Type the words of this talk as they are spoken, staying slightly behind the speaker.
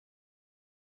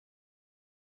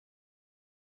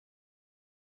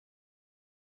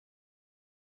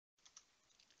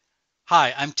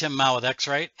Hi, I'm Tim Mao with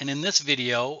X-Rite, and in this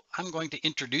video, I'm going to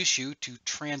introduce you to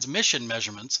transmission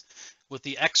measurements with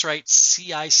the X-Rite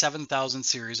Ci7000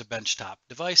 series of benchtop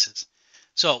devices.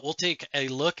 So we'll take a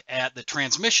look at the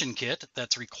transmission kit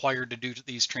that's required to do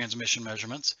these transmission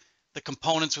measurements, the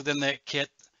components within that kit,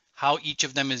 how each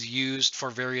of them is used for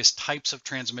various types of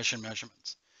transmission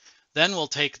measurements. Then we'll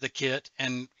take the kit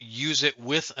and use it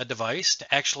with a device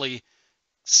to actually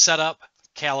set up,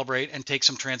 calibrate, and take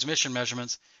some transmission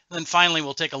measurements. And then finally,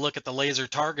 we'll take a look at the laser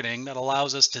targeting that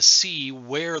allows us to see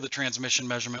where the transmission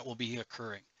measurement will be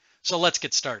occurring. So let's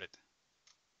get started.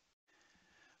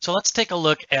 So let's take a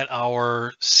look at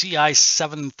our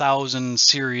Ci7000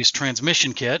 series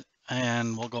transmission kit,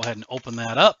 and we'll go ahead and open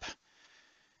that up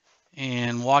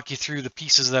and walk you through the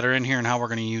pieces that are in here and how we're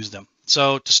going to use them.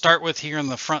 So to start with, here in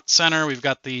the front center, we've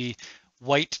got the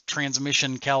white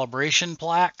transmission calibration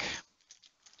plaque.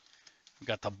 We've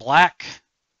got the black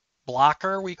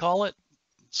blocker, we call it.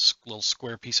 It's a little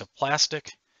square piece of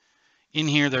plastic. In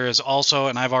here there is also,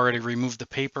 and I've already removed the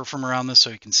paper from around this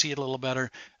so you can see it a little better,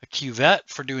 a cuvette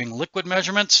for doing liquid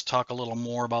measurements. Talk a little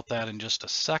more about that in just a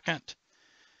second.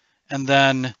 And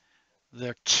then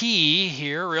the key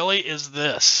here really is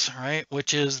this, right?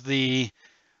 Which is the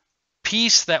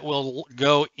piece that will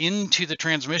go into the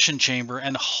transmission chamber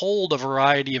and hold a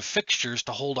variety of fixtures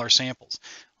to hold our samples.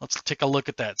 Let's take a look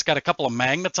at that. It's got a couple of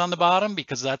magnets on the bottom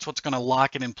because that's what's going to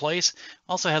lock it in place.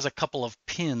 Also has a couple of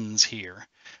pins here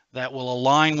that will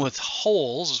align with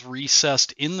holes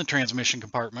recessed in the transmission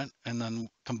compartment, and then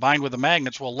combined with the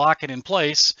magnets will lock it in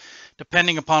place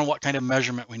depending upon what kind of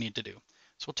measurement we need to do.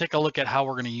 So we'll take a look at how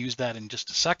we're going to use that in just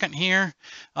a second here.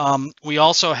 We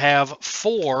also have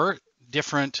 4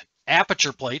 different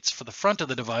aperture plates for the front of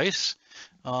the device,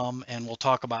 and we'll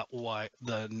talk about why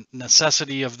the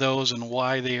necessity of those and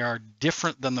why they are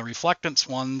different than the reflectance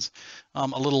ones a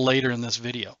little later in this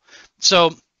video.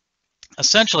 So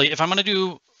essentially, if I'm going to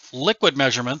do liquid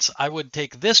measurements, I would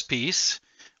take this piece,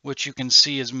 which you can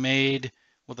see is made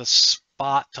with a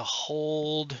spot to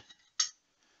hold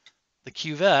the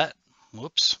cuvette.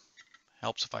 Whoops,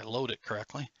 helps if I load it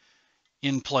correctly.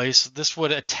 In place. This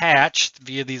would attach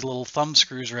via these little thumb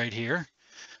screws right here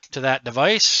to that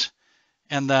device,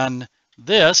 and then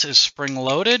this is spring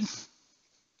loaded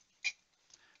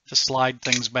to slide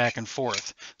things back and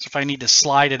forth. So if I need to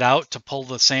slide it out to pull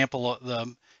the sample,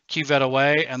 the cuvette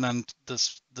away, and then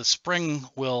the spring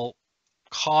will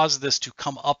cause this to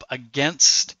come up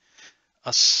against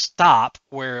a stop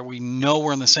where we know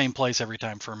we're in the same place every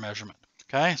time for a measurement.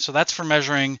 Okay, so that's for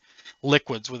measuring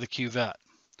liquids with a cuvette.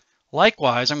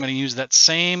 Likewise, I'm going to use that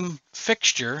same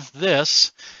fixture,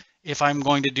 this, if I'm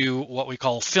going to do what we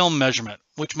call film measurement,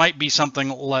 which might be something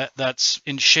that's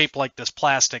in shape like this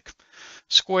plastic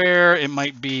square. It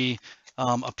might be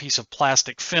a piece of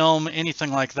plastic film,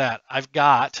 anything like that. I've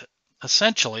got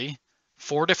essentially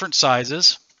 4 different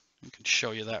sizes. I can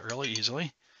show you that really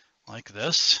easily, like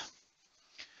this.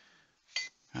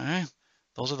 Okay.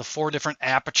 Those are the 4 different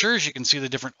apertures. You can see the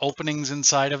different openings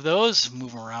inside of those.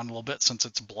 Move them around a little bit since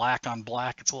it's black on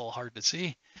black. It's a little hard to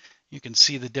see. You can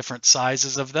see the different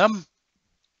sizes of them.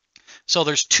 So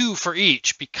there's 2 for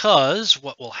each, because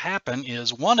what will happen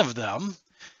is one of them,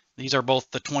 these are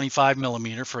both the 25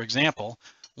 millimeter, for example,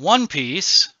 one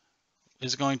piece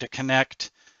is going to connect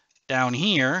down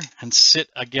here and sit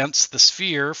against the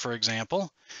sphere, for example.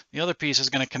 The other piece is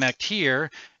going to connect here,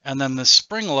 and then the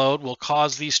spring load will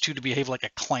cause these 2 to behave like a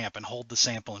clamp and hold the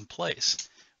sample in place,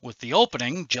 with the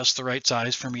opening just the right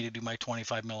size for me to do my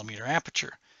 25 millimeter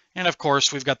aperture. And of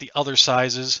course, we've got the other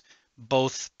sizes,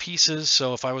 both pieces.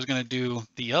 So if I was going to do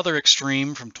the other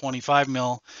extreme from 25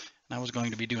 mil, and I was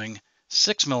going to be doing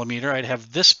 6 millimeter, I'd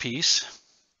have this piece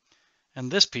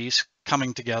and this piece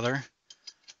coming together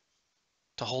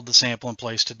to hold the sample in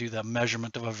place to do the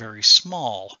measurement of a very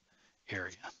small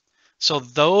area. So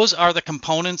those are the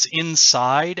components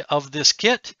inside of this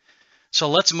kit. So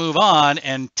let's move on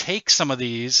and take some of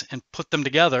these and put them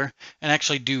together and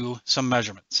actually do some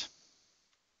measurements.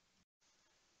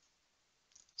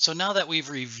 So now that we've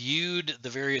reviewed the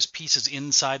various pieces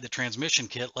inside the transmission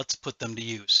kit, let's put them to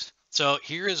use. So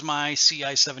here is my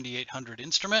CI7800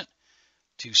 instrument.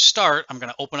 To start, I'm going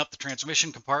to open up the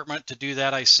transmission compartment. To do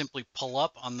that, I simply pull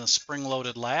up on the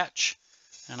spring-loaded latch,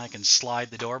 and I can slide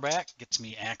the door back. Gets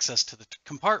me access to the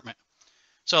compartment.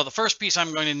 So the first piece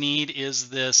I'm going to need is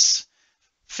this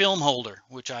film holder,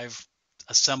 which I've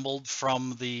assembled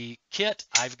from the kit.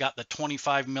 I've got the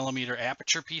 25 millimeter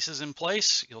aperture pieces in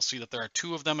place. You'll see that there are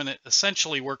 2 of them, and it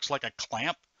essentially works like a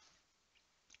clamp,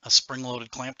 a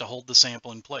spring-loaded clamp to hold the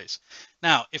sample in place.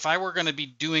 Now, if I were going to be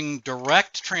doing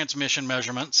direct transmission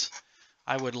measurements,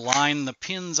 I would line the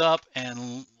pins up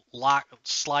and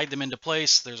slide them into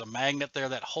place. There's a magnet there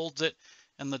that holds it,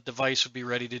 and the device would be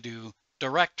ready to do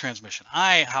direct transmission.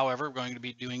 I, however, am going to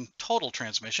be doing total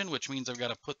transmission, which means I've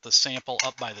got to put the sample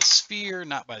up by the sphere,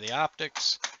 not by the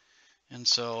optics. And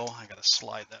so I got to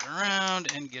slide that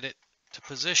around and get it to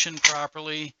position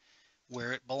properly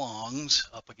where it belongs,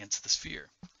 up against the sphere.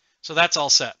 So that's all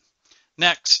set.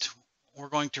 Next, we're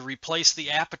going to replace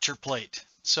the aperture plate.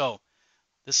 So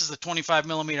this is the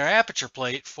 25mm aperture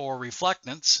plate for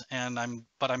reflectance, and I'm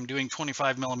doing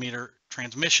 25mm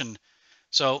transmission.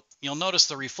 So you'll notice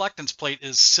the reflectance plate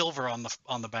is silver on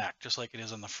the back, just like it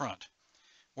is on the front,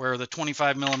 where the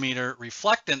 25mm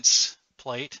reflectance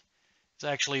plate is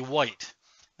actually white.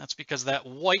 That's because that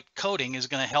white coating is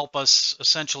going to help us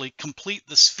essentially complete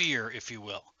the sphere, if you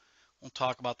will. We'll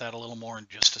talk about that a little more in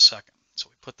just a second. So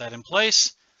we put that in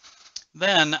place.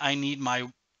 Then I need my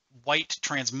white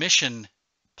transmission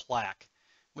plaque,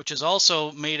 which is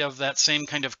also made of that same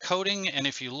kind of coating. And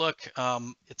if you look,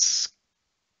 it's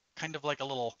kind of like a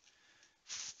little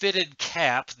fitted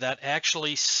cap that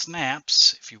actually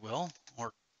snaps, if you will,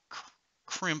 or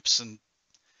crimps and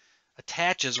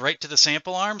attaches right to the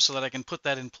sample arm so that I can put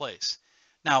that in place.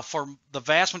 Now, for the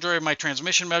vast majority of my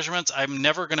transmission measurements, I'm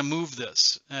never going to move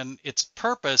this, and its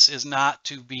purpose is not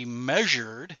to be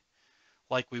measured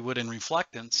like we would in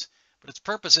reflectance, but its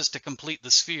purpose is to complete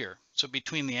the sphere. So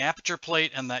between the aperture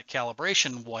plate and that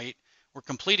calibration white, we're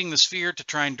completing the sphere to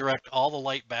try and direct all the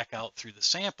light back out through the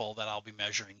sample that I'll be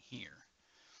measuring here.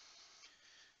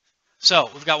 So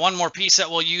we've got one more piece that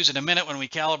we'll use in a minute when we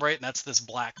calibrate, and that's this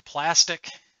black plastic.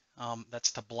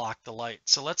 That's to block the light.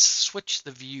 So let's switch the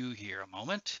view here a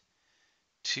moment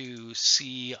to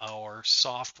see our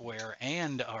software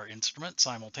and our instrument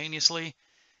simultaneously.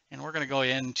 And we're going to go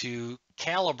in to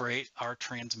calibrate our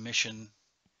transmission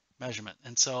measurement.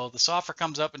 And so the software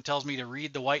comes up and tells me to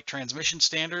read the white transmission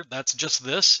standard. That's just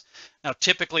this. Now,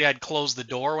 typically I'd close the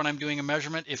door when I'm doing a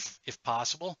measurement if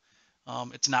possible.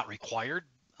 It's not required.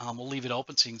 We'll leave it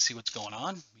open so you can see what's going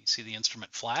on. You see the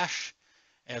instrument flash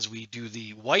as we do the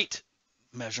white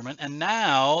measurement. And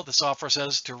now the software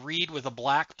says to read with a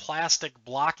black plastic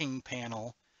blocking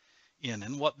panel in.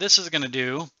 And what this is going to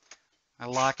do, I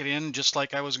lock it in just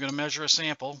like I was going to measure a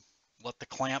sample, let the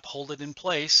clamp hold it in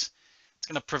place. It's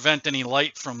going to prevent any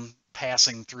light from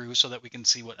passing through so that we can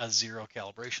see what a zero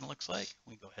calibration looks like.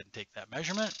 We go ahead and take that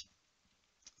measurement,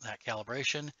 that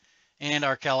calibration, and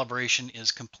our calibration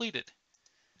is completed.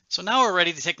 So now we're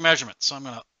ready to take measurements. So I'm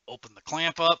going to open the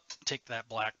clamp up, take that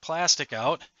black plastic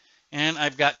out, and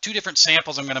I've got two different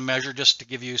samples I'm going to measure just to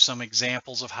give you some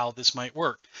examples of how this might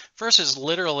work. First is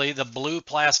literally the blue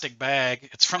plastic bag.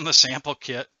 It's from the sample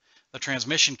kit, the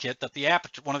transmission kit that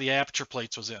one of the aperture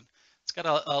plates was in. It's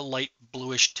got a light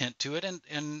bluish tint to it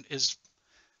and is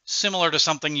similar to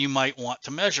something you might want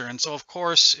to measure. And so of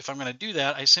course, if I'm going to do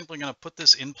that, I'm simply going to put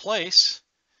this in place,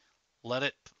 let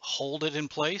it hold it in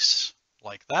place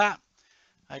like that.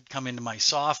 I'd come into my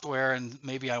software and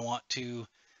maybe I'm going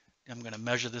to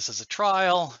measure this as a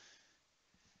trial.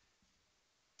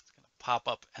 It's going to pop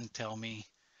up and tell me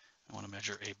I want to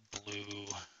measure a blue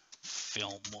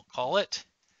film, we'll call it.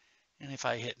 And if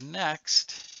I hit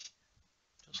next,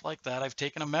 just like that, I've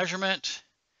taken a measurement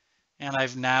and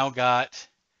I've now got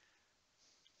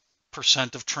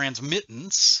percent of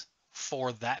transmittance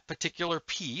for that particular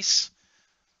piece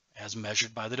as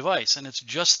measured by the device. And it's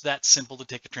just that simple to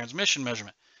take a transmission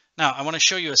measurement. Now, I want to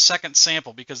show you a second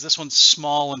sample because this one's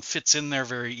small and fits in there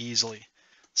very easily.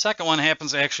 The second one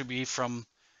happens to actually be from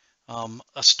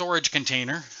a storage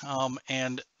container.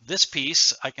 And this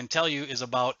piece, I can tell you, is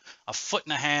about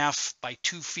 1.5 feet by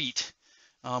 2 feet,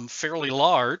 fairly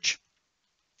large.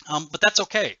 But that's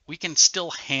okay. We can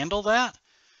still handle that.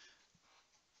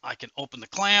 I can open the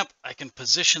clamp, I can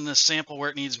position this sample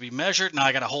where it needs to be measured. Now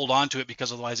I got to hold on to it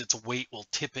because otherwise its weight will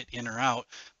tip it in or out.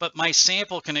 But my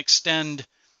sample can extend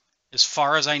as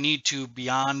far as I need to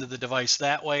beyond the device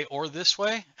that way or this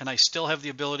way, and I still have the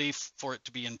ability for it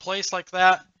to be in place like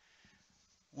that.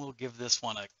 We'll give this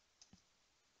one we'll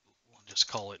just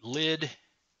call it lid.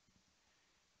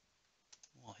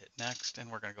 We'll hit next, and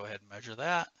we're going to go ahead and measure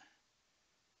that.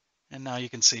 And now you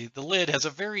can see the lid has a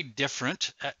very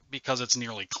different, because it's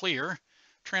nearly clear,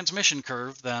 transmission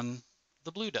curve than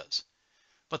the blue does.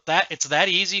 But it's that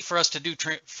easy for us to do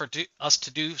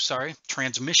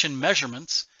transmission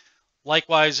measurements.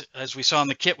 Likewise, as we saw in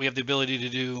the kit, we have the ability to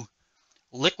do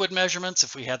liquid measurements.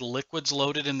 If we had liquids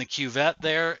loaded in the cuvette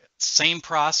there, same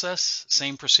process,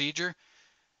 same procedure.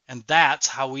 And that's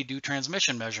how we do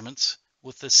transmission measurements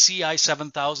with the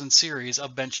Ci7000 series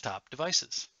of benchtop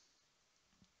devices.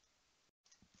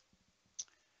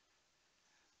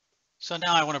 So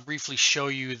now I want to briefly show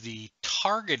you the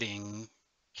targeting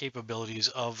capabilities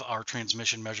of our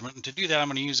transmission measurement. And to do that, I'm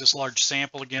going to use this large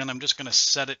sample again. I'm just going to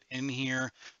set it in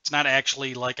here. It's not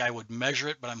actually like I would measure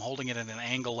it, but I'm holding it at an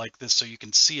angle like this so you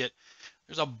can see it.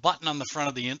 There's a button on the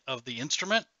front of the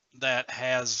instrument that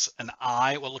has an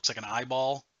eye, what looks like an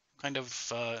eyeball kind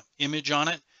of image on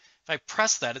it. If I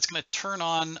press that, it's going to turn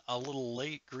on a little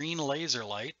green laser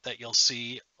light that you'll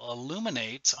see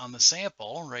illuminates on the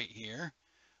sample right here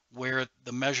where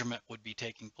the measurement would be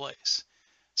taking place.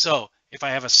 So if I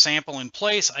have a sample in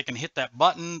place, I can hit that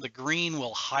button. The green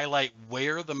will highlight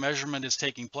where the measurement is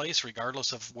taking place,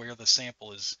 regardless of where the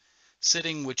sample is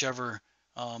sitting, whichever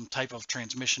type of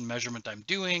transmission measurement I'm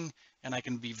doing. And I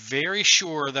can be very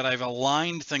sure that I've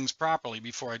aligned things properly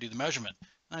before I do the measurement.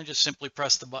 And I just simply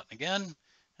press the button again,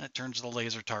 and it turns the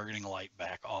laser targeting light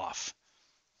back off.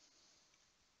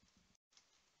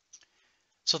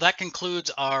 So that concludes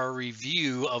our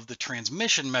review of the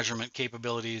transmission measurement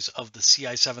capabilities of the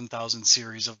Ci7000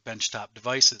 series of benchtop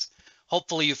devices.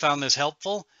 Hopefully you found this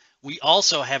helpful. We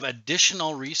also have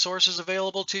additional resources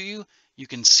available to you. You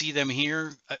can see them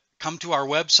here. Come to our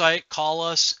website, call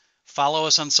us, follow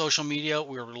us on social media.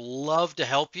 We would love to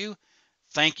help you.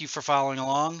 Thank you for following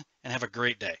along and have a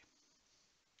great day.